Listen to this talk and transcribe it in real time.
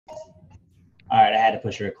All right, I had to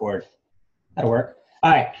push record. That'll work.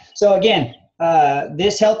 All right. So again,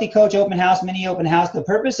 this Healthy Coach Open House, mini open house, the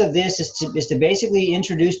purpose of this is to basically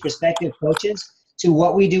introduce prospective coaches to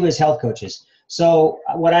what we do as health coaches. So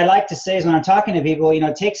what I like to say is when I'm talking to people,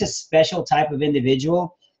 it takes a special type of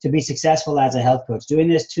individual to be successful as a health coach. Doing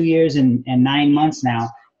this 2 years and 9 months now,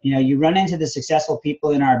 you run into the successful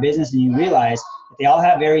people in our business and you realize that they all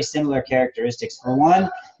have very similar characteristics. For one,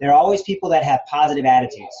 they're always people that have positive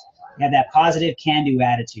attitudes. They have that positive can-do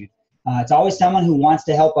attitude. It's always someone who wants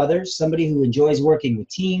to help others, somebody who enjoys working with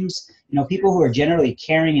teams, people who are generally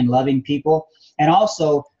caring and loving people, and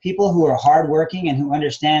also people who are hardworking and who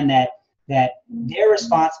understand that they're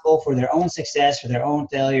responsible for their own success, for their own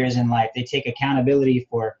failures in life. They take accountability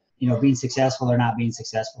for, being successful or not being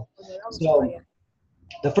successful. So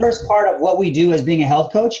the first part of what we do as being a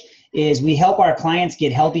health coach is we help our clients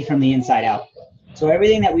get healthy from the inside out. So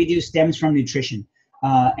everything that we do stems from nutrition.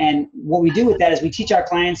 And what we do with that is we teach our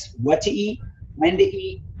clients what to eat, when to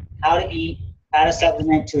eat, how to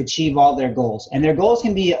supplement to achieve all their goals. And their goals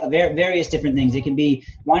can be various different things. It can be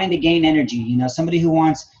wanting to gain energy, somebody who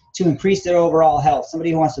wants to increase their overall health,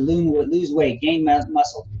 somebody who wants to lose weight, gain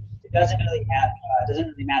muscle. It doesn't really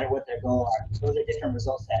matter what their goals are. Those are different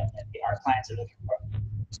results that our clients are looking for.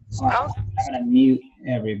 I'm going to mute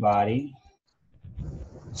everybody.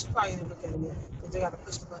 She probably didn't look at it yet because they got to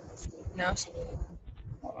push the button. Now she did.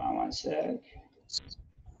 Hold on one sec.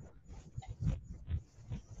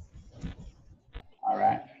 All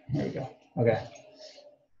right, here we go. Okay.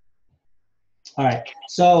 All right.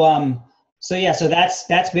 So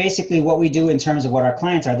that's basically what we do in terms of what our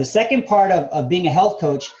clients are. The second part of being a health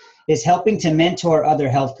coach is helping to mentor other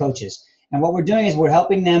health coaches. And what we're doing is we're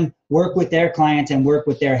helping them work with their clients and work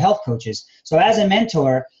with their health coaches. So as a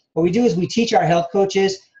mentor, what we do is we teach our health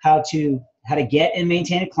coaches how to get and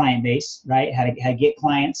maintain a client base, right? How to get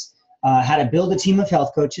clients, how to build a team of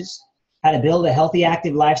health coaches, how to build a healthy,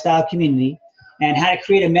 active lifestyle community, and how to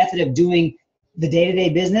create a method of doing the day-to-day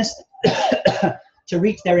business to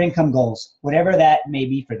reach their income goals, whatever that may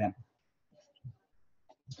be for them.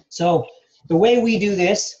 So the way we do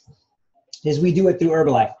this is we do it through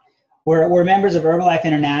Herbalife. We're members of Herbalife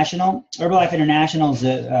International. Herbalife International is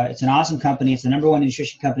it's an awesome company. It's the #1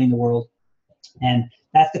 nutrition company in the world. And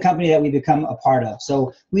that's the company that we become a part of.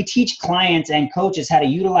 So we teach clients and coaches how to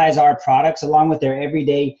utilize our products along with their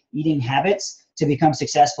everyday eating habits to become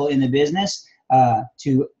successful in the business,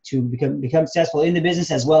 to become successful in the business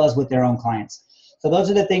as well as with their own clients. So those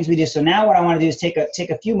are the things we do. So now what I want to do is take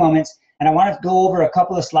a few moments and I want to go over a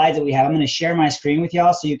couple of slides that we have. I'm going to share my screen with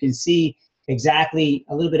y'all so you can see exactly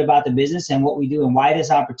a little bit about the business and what we do and why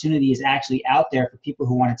this opportunity is actually out there for people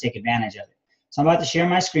who want to take advantage of it. So I'm about to share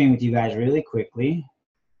my screen with you guys really quickly.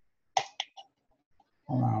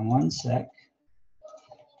 Hold on one sec.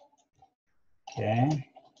 Okay,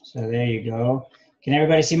 so there you go. Can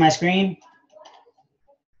everybody see my screen?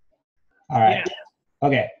 All right. Yeah.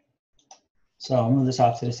 Okay. So I'll move this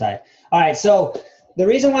off to the side. All right, so the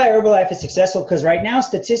reason why Herbalife is successful, because right now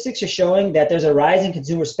statistics are showing that there's a rise in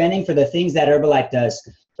consumer spending for the things that Herbalife does.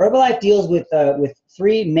 Herbalife deals with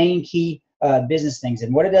three main key business things.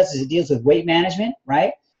 And what it does is it deals with weight management,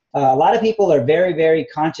 right? A lot of people are very, very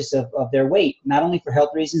conscious of their weight, not only for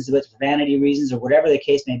health reasons, but for vanity reasons or whatever the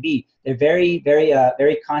case may be. They're very, very,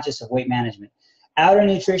 very conscious of weight management. Outer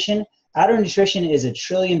nutrition is $1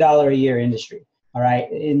 trillion a year industry. All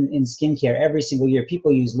right, in skincare, every single year,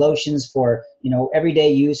 people use lotions for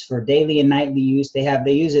everyday use, for daily and nightly use. They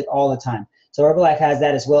use it all the time. So Herbalife has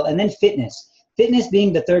that as well. And then fitness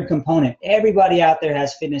being the third component. Everybody out there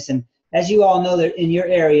has fitness, and as you all know, that in your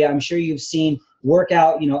area, I'm sure you've seen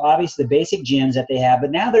workout. Obviously the basic gyms that they have,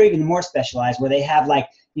 but now they're even more specialized, where they have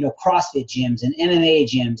CrossFit gyms and MMA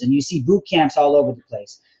gyms, and you see boot camps all over the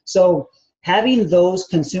place. So having those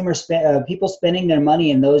people spending their money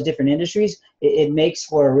in those different industries, it makes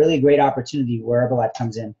for a really great opportunity where Herbalife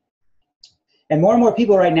comes in. And more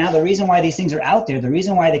people right now, the reason why these things are out there, the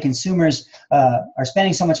reason why the consumers are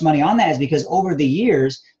spending so much money on that is because over the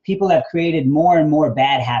years, people have created more and more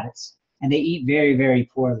bad habits, and they eat very, very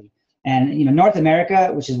poorly. And North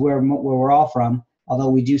America, which is where we're all from, although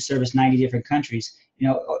we do service 90 different countries,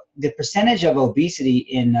 the percentage of obesity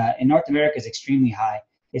in North America is extremely high.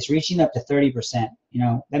 It's reaching up to 30%.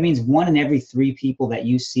 That means 1 in every 3 people that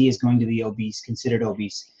you see is going to be obese, considered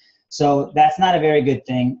obese. So that's not a very good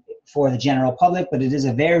thing for the general public, but it is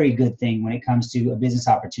a very good thing when it comes to a business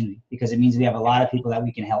opportunity, because it means we have a lot of people that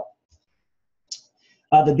we can help.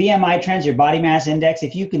 The BMI trends, your body mass index,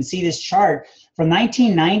 if you can see this chart from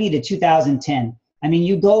 1990 to 2010, I mean,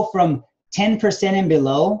 you go from 10% and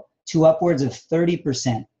below to upwards of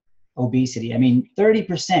 30%. obesity. I mean,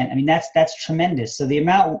 30%. I mean, that's tremendous. So the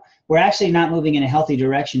amount, we're actually not moving in a healthy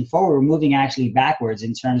direction forward. We're moving actually backwards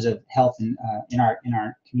in terms of health in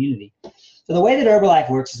our community. So the way that Herbalife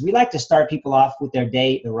works is we like to start people off with their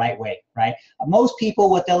day the right way, right? Most people,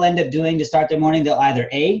 what they'll end up doing to start their morning, they'll either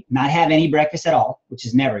A, not have any breakfast at all, which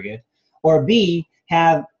is never good, or B,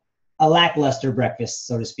 have a lackluster breakfast,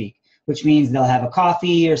 so to speak, which means they'll have a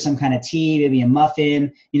coffee or some kind of tea, maybe a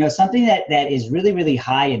muffin, something that is really, really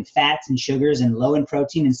high in fats and sugars and low in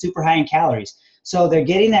protein and super high in calories. So they're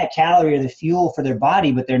getting that calorie or the fuel for their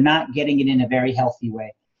body, but they're not getting it in a very healthy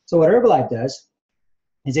way. So what Herbalife does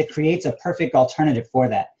is it creates a perfect alternative for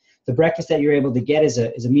that. The breakfast that you're able to get is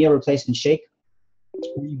a meal replacement shake.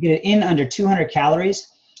 You get it in under 200 calories,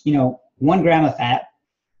 1 gram of fat,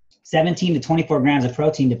 17 to 24 grams of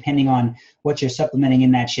protein, depending on what you're supplementing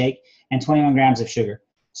in that shake, and 21 grams of sugar.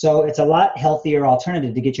 So it's a lot healthier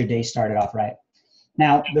alternative to get your day started off right.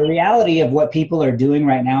 Now, the reality of what people are doing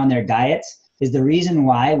right now in their diets is the reason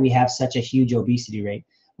why we have such a huge obesity rate.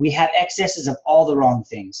 We have excesses of all the wrong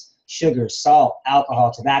things: sugar, salt,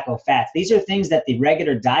 alcohol, tobacco, fats. These are things that the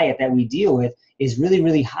regular diet that we deal with is really,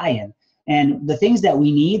 really high in. And the things that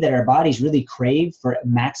we need, that our bodies really crave for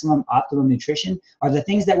maximum optimum nutrition, are the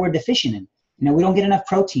things that we're deficient in. We don't get enough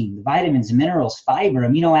protein, vitamins, minerals, fiber,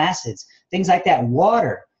 amino acids, things like that.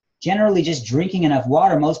 Water, generally just drinking enough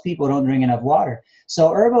water. Most people don't drink enough water. So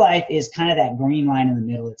Herbalife is kind of that green line in the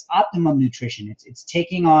middle. It's optimum nutrition. It's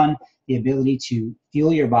taking on the ability to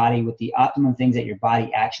fuel your body with the optimum things that your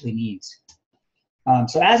body actually needs.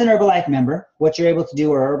 So as an Herbalife member, what you're able to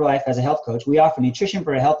do, or Herbalife as a health coach, we offer nutrition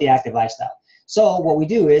for a healthy, active lifestyle. So what we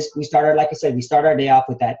do is we start our day off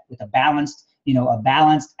with a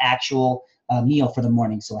balanced, actual meal for the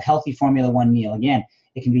morning. So a healthy Formula One meal. Again,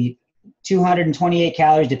 it can be 228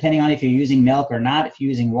 calories, depending on if you're using milk or not. If you're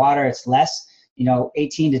using water, it's less,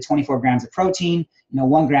 18 to 24 grams of protein,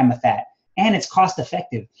 1 gram of fat. And it's cost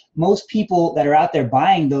effective. Most people that are out there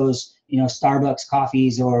buying those, Starbucks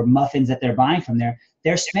coffees or muffins that they're buying from there,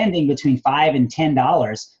 they're spending between $5 and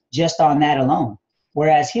 $10 just on that alone.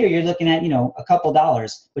 Whereas here you're looking at, a couple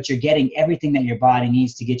dollars, but you're getting everything that your body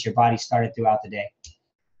needs to get your body started throughout the day.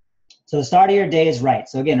 So the start of your day is right.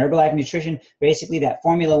 So again, Herbalife Nutrition, basically that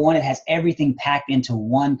Formula One, it has everything packed into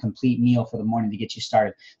one complete meal for the morning to get you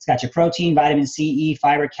started. It's got your protein, vitamin C, E,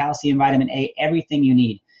 fiber, calcium, vitamin A, everything you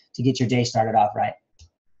need to get your day started off right.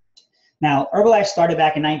 Now, Herbalife started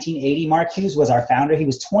back in 1980. Mark Hughes was our founder. He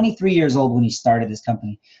was 23 years old when he started this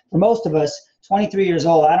company. For most of us, 23 years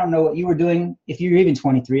old, I don't know what you were doing. If you're even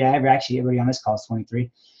 23, everybody on this call is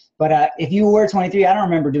 23. But if you were 23, I don't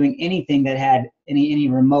remember doing anything that had any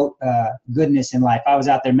remote goodness in life. I was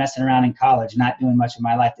out there messing around in college, not doing much of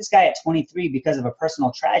my life. This guy at 23, because of a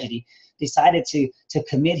personal tragedy, decided to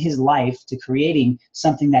commit his life to creating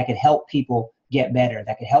something that could help people get better,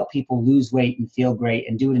 that could help people lose weight and feel great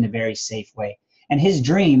and do it in a very safe way. And his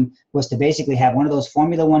dream was to basically have one of those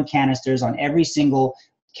Formula One canisters on every single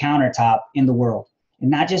countertop in the world. And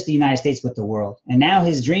not just the United States, but the world. And now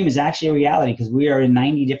his dream is actually a reality because we are in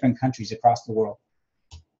 90 different countries across the world.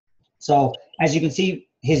 So as you can see,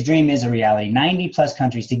 his dream is a reality. 90 plus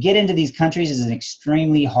countries. To get into these countries is an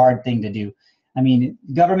extremely hard thing to do. I mean,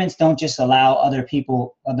 governments don't just allow other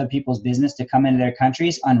people's business to come into their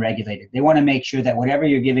countries unregulated. They want to make sure that whatever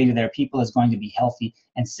you're giving to their people is going to be healthy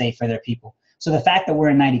and safe for their people. So the fact that we're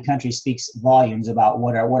in 90 countries speaks volumes about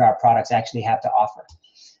what our products actually have to offer.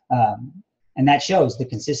 And that shows the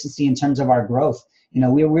consistency in terms of our growth.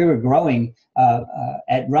 We were growing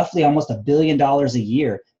at roughly almost $1 billion a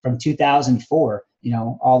year from 2004,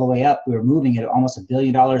 all the way up. We were moving at almost $1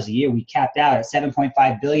 billion a year. We capped out at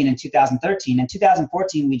 $7.5 billion in 2013. In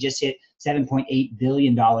 2014, we just hit $7.8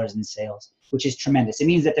 billion in sales, which is tremendous. It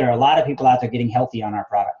means that there are a lot of people out there getting healthy on our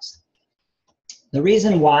products. The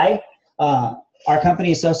reason why our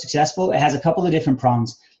company is so successful, it has a couple of different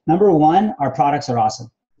prongs. Number one, our products are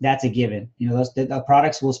awesome. That's a given. The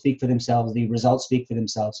products will speak for themselves. The results speak for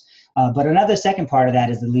themselves. But another second part of that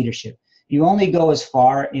is the leadership. You only go as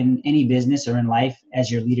far in any business or in life as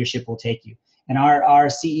your leadership will take you. And our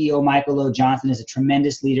CEO, Michael Lowe Johnson, is a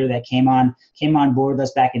tremendous leader that came on board with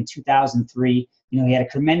us back in 2003. He had a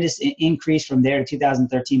tremendous increase from there to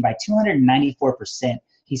 2013 by 294%.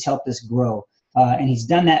 He's helped us grow. And he's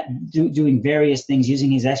done that doing various things, using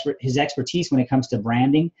his expertise when it comes to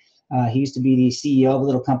branding. He used to be the CEO of a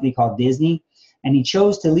little company called Disney, and he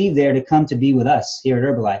chose to leave there to come to be with us here at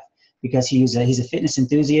Herbalife because he's a fitness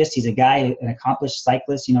enthusiast. He's a guy, an accomplished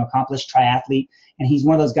cyclist, accomplished triathlete, and he's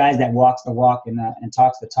one of those guys that walks the walk and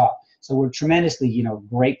talks the talk. So we're tremendously,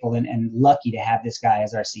 grateful and lucky to have this guy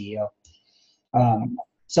as our CEO.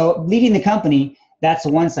 So leading the company, that's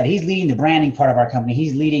the one side. He's leading the branding part of our company.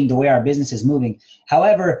 He's leading the way our business is moving.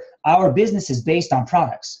 However, our business is based on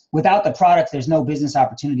products. Without the products, there's no business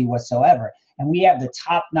opportunity whatsoever. And we have the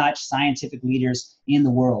top-notch scientific leaders in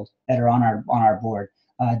the world that are on our board.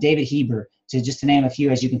 David Heber, just to name a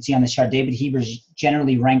few, as you can see on the chart, David Heber is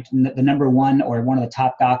generally ranked the number one or one of the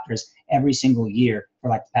top doctors every single year for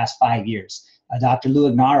like the past 5 years. Dr.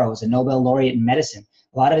 Lou Ignarro is a Nobel laureate in medicine.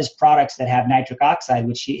 A lot of his products that have nitric oxide,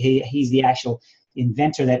 which he's the actual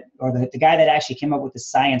inventor that, or the guy that actually came up with the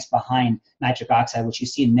science behind nitric oxide, which you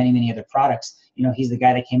see in many, many other products. You know, he's the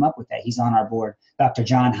guy that came up with that. He's on our board. Dr.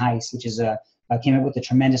 John Heiss, which is came up with a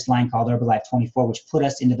tremendous line called Herbalife 24, which put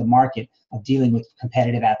us into the market of dealing with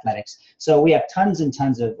competitive athletics. So we have tons and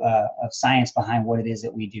tons of science behind what it is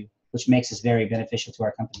that we do, which makes us very beneficial to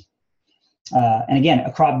our company. And again,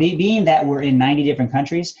 across being that we're in 90 different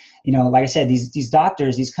countries, you know, like I said, these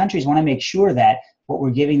doctors, these countries want to make sure that what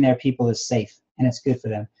we're giving their people is safe and it's good for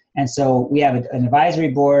them. And so we have an advisory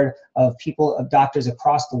board of people, of doctors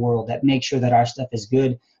across the world that make sure that our stuff is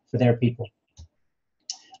good for their people.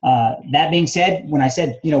 That being said, when I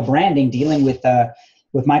said, you know, branding, dealing with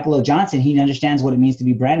Michael O. Johnson, he understands what it means to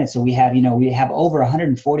be branded. So we have, you know, we have over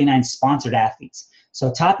 149 sponsored athletes. So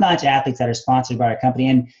top-notch athletes that are sponsored by our company.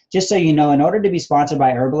 And just so you know, in order to be sponsored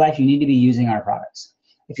by Herbalife, you need to be using our products.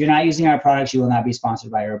 If you're not using our products, you will not be sponsored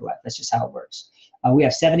by Herbalife. That's just how it works. We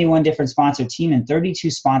have 71 different sponsored teams and 32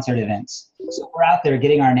 sponsored events. So we're out there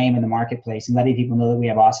getting our name in the marketplace and letting people know that we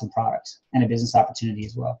have awesome products and a business opportunity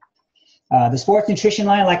as well. The sports nutrition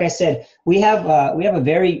line, like I said, we have a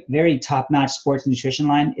very, very top-notch sports nutrition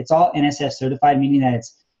line. It's all NSF certified, meaning that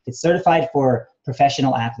it's certified for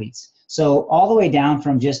professional athletes. So all the way down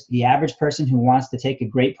from just the average person who wants to take a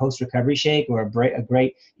great post-recovery shake or a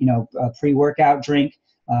great, you know, pre-workout drink,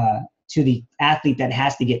 to the athlete that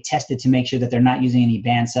has to get tested to make sure that they're not using any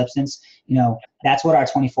banned substance. You know, that's what our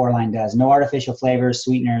 24 line does. No artificial flavors,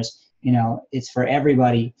 sweeteners. You know, it's for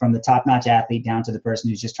everybody from the top-notch athlete down to the person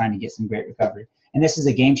who's just trying to get some great recovery. And this is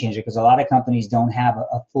a game changer because a lot of companies don't have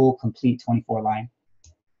a full, complete 24 line.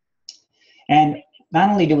 And not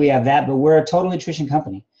only do we have that, but we're a total nutrition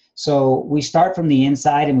company. So we start from the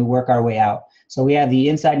inside and we work our way out. So we have the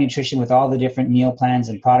inside nutrition with all the different meal plans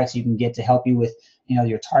and products you can get to help you with, you know,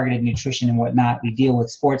 your targeted nutrition and whatnot. We deal with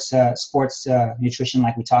sports nutrition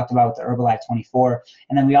like we talked about with the Herbalife 24.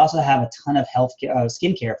 And then we also have a ton of health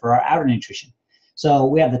skincare for our outer nutrition. So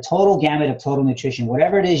we have the total gamut of total nutrition.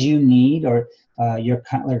 Whatever it is you need or your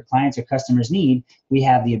clients or customers need, we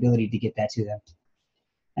have the ability to get that to them.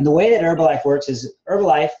 And the way that Herbalife works is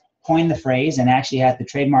Herbalife coined the phrase and actually had the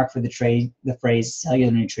trademark for the phrase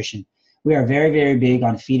cellular nutrition. We are very, very big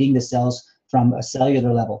on feeding the cells from a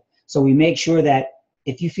cellular level. So we make sure that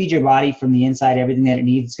if you feed your body from the inside everything that it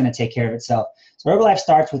needs, it's going to take care of itself. So Herbalife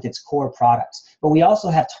starts with its core products, but we also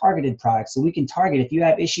have targeted products. So we can target if you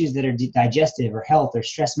have issues that are digestive or health or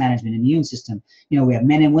stress management, immune system. You know, we have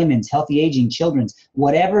men and women's, healthy aging, children's,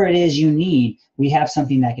 whatever it is you need, we have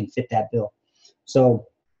something that can fit that bill. So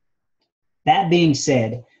that being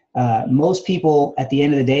said, most people at the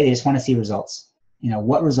end of the day, they just want to see results. You know,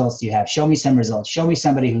 what results do you have? Show me some results. Show me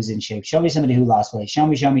somebody who's in shape. Show me somebody who lost weight. Show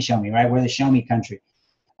me, right? We're the show me country.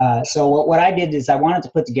 So what I did is I wanted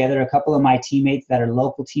to put together a couple of my teammates that are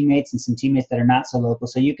local teammates and some teammates that are not so local.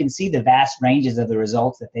 So you can see the vast ranges of the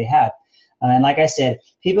results that they have. And like I said,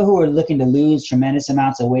 people who were looking to lose tremendous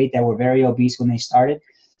amounts of weight that were very obese when they started,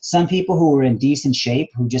 some people who were in decent shape,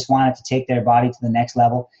 who just wanted to take their body to the next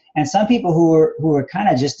level, and some people who were kind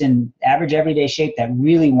of just in average everyday shape that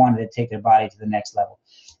really wanted to take their body to the next level.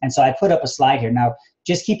 And so I put up a slide here. Now,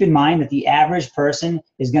 just keep in mind that the average person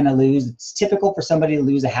is going to lose, it's typical for somebody to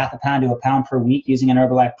lose a half a pound to a pound per week using an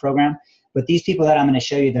Herbalife program. But these people that I'm going to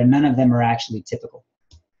show you, none of them are actually typical.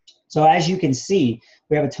 So as you can see,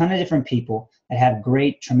 we have a ton of different people that have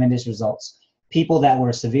great, tremendous results. People that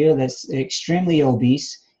were extremely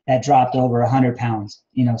obese, that dropped over 100 pounds,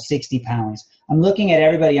 60 pounds. I'm looking at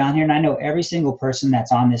everybody on here, and I know every single person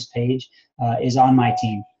that's on this page is on my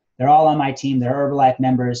team. They're all on my team. They're Herbalife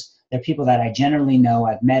members. They're people that I generally know.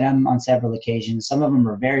 I've met them on several occasions. Some of them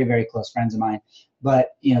are very, very close friends of mine. But,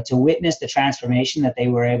 to witness the transformation that they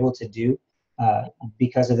were able to do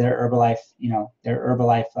because of their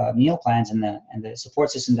Herbalife, meal plans and the support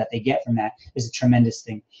system that they get from that is a tremendous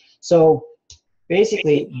thing. So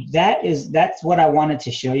basically, that's what I wanted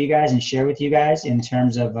to show you guys and share with you guys in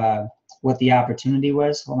terms of what the opportunity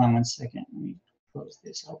was. Hold on one second. Let me close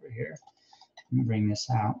this over here. Let me bring this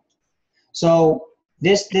out. So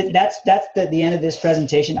that's the end of this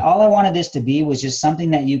presentation. All I wanted this to be was just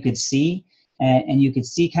something that you could see and you could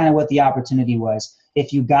see kind of what the opportunity was.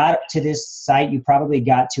 If you got to this site, you probably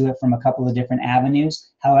got to it from a couple of different avenues.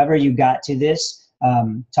 However you got to this,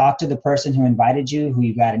 talk to the person who invited you, who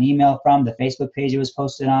you got an email from, the Facebook page it was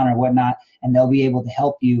posted on or whatnot, and they'll be able to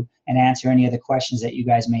help you and answer any of the questions that you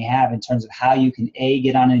guys may have in terms of how you can A,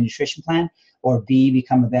 get on a nutrition plan, or B,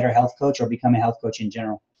 become a better health coach or become a health coach in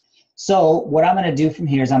general. So what I'm going to do from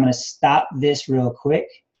here is I'm going to stop this real quick.